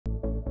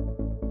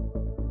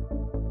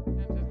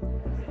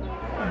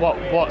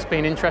What's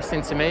been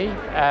interesting to me,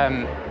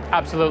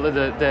 absolutely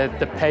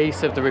the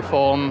pace of the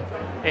reform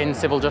in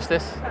civil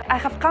justice. I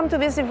have come to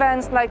these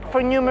events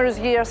for numerous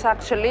years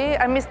actually.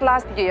 I missed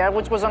last year,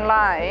 which was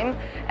online,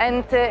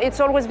 and it's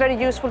always very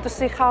useful to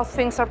see how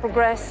things are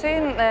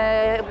progressing,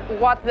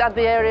 what are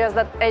the areas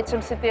that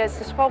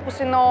HMCTS is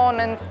focusing on,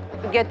 and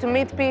get to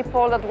meet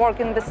people that work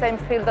in the same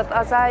field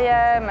as I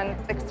am and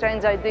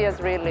exchange ideas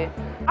really.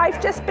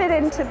 I've just been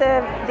into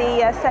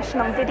the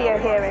session on video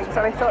hearings, and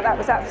I thought that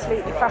was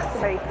absolutely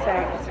fascinating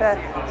to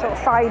sort of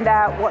find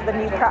out what the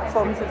new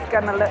platforms is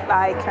going to look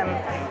like and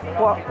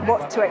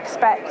what to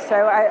expect.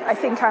 So I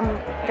think I'm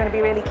going to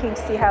be really keen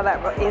to see how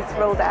that is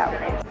rolled out.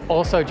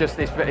 Also,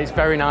 it's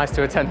very nice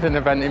to attend an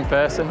event in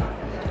person.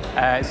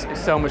 It's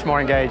so much more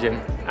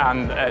engaging,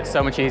 and it's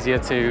so much easier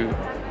to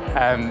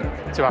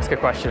ask a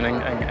question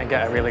and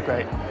get a really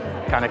great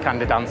kind of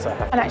candid answer.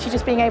 And actually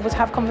just being able to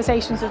have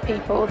conversations with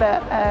people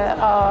that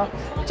are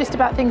just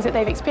about things that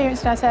they've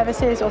experienced in our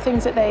services or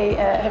things that they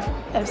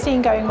have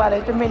seen going well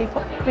has been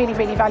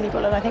really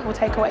valuable, and I think we'll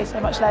take away so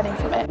much learning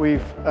from it.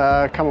 We've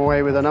come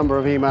away with a number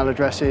of email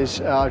addresses.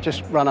 I've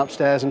just run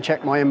upstairs and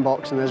checked my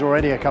inbox, and there's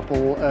already a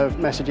couple of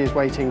messages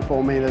waiting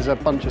for me. There's a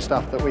bunch of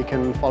stuff that we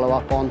can follow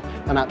up on,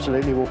 and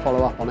absolutely we'll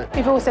follow up on it.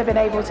 We've also been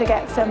able to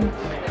get some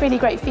really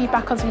great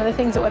feedback on some of the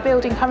things that we're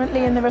building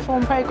currently in the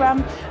reform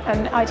programme,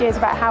 and ideas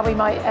about how we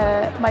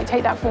might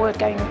take that forward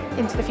going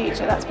into the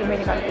future. That's been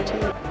really valuable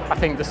too. I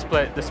think the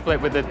split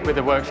with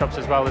the workshops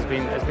as well has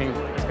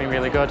been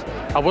really good.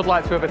 I would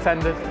like to have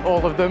attended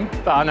all of them,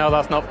 but I know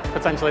that's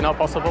potentially not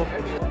possible.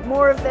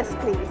 More of this,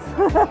 please.